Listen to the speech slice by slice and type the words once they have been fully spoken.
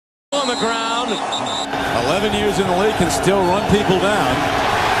On the ground. 11 years in the league, can still run people down.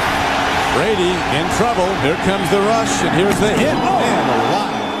 Brady in trouble. Here comes the rush, and here's the hit. And a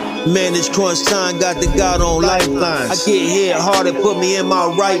lot. Man, it's crunch time, got the God on lifelines. I get hit hard and put me in my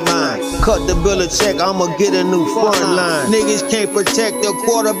right mind. Cut the bill of check, I'ma get a new front line. Niggas can't protect the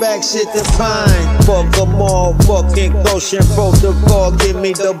quarterback, shit the fine. Fuck them all, fucking Goshen protocol, give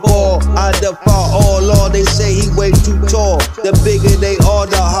me the ball. I defy all law, they say he way too tall. The bigger they are,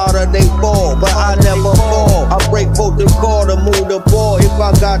 the harder they fall. But I never fall, I break protocol to move the ball. If I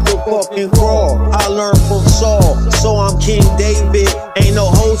got to fucking crawl, I learned from Saul. So I'm King David, ain't no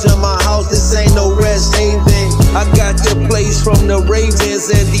hoes in my house, this ain't no rest haven. I got the place from the Ravens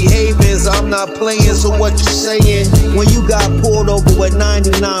and the Havens. I'm not playing, so what you saying? When you got pulled over with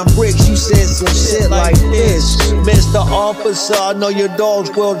 99 bricks, you said some shit like this. Mr. Officer, I know your dog's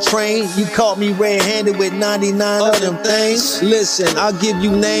well trained. You caught me red-handed with 99 of them things. Listen, I'll give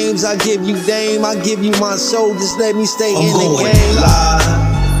you names, I'll give you Dame, I'll give you my soul, just let me stay in the game.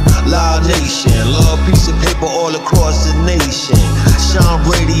 Live Nation, love piece of paper all across the nation. Sean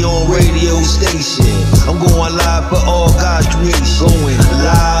Brady on radio station. I'm going live for all God's creation. Going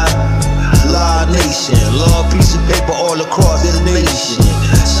live Nation, love piece of paper all across the nation.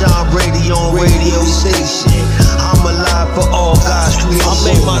 Sean Brady on radio station. I'm alive for all God's creation.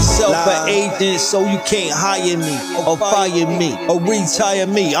 I made myself an agent so you can't hire me or fire me or retire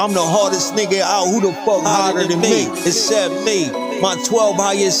me. I'm the hardest nigga out, who the fuck harder than me? Except me. My 12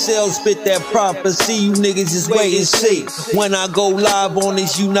 highest sales spit that prophecy. You niggas just wait and see. When I go live on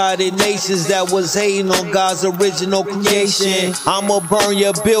this United Nations that was hating on God's original creation, I'ma burn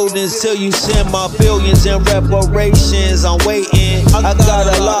your buildings till you send my billions in reparations. I'm waiting, I got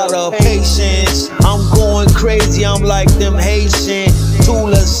a lot of patience. I'm going crazy, I'm like them Haitian.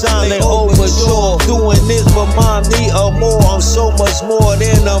 Tula silent overture. Doing this remind me of more. I'm so much more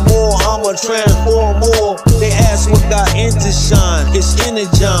than a more. I'ma transform more. They ask what got into shine. It's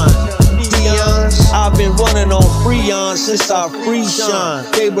Energon. Tion. I've been running on Freon since I free shine.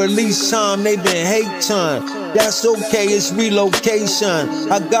 They release time, they been hate time. That's okay, it's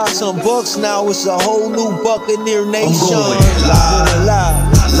relocation. I got some bucks now, it's a whole new Buccaneer nation. I'm going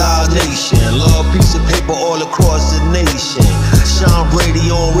live Nation, love piece of paper all across the nation. Sean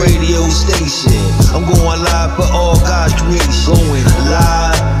Brady on radio station. I'm going live for all God's creation. Going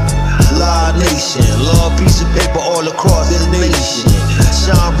live Nation, love piece of paper all across the nation.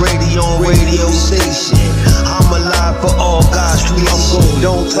 Sean Brady on radio station. I'm alive for all God's creation.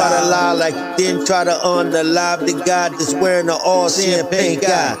 Don't try to lie like you didn't try to unalive the guy that's wearing the all-seeing pink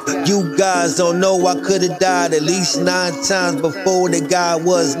eye. You guys don't know I could've died at least 9 times before the guy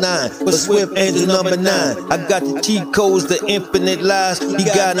was 9. But Swift Angel number 9. I got the cheat codes, the infinite lies. He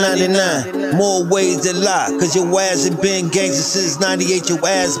got 99 more ways to lie. Cause your ass has been gangster since 98. Your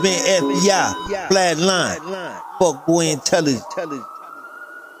ass been FBI. Flatline. Fuck boy intelligence.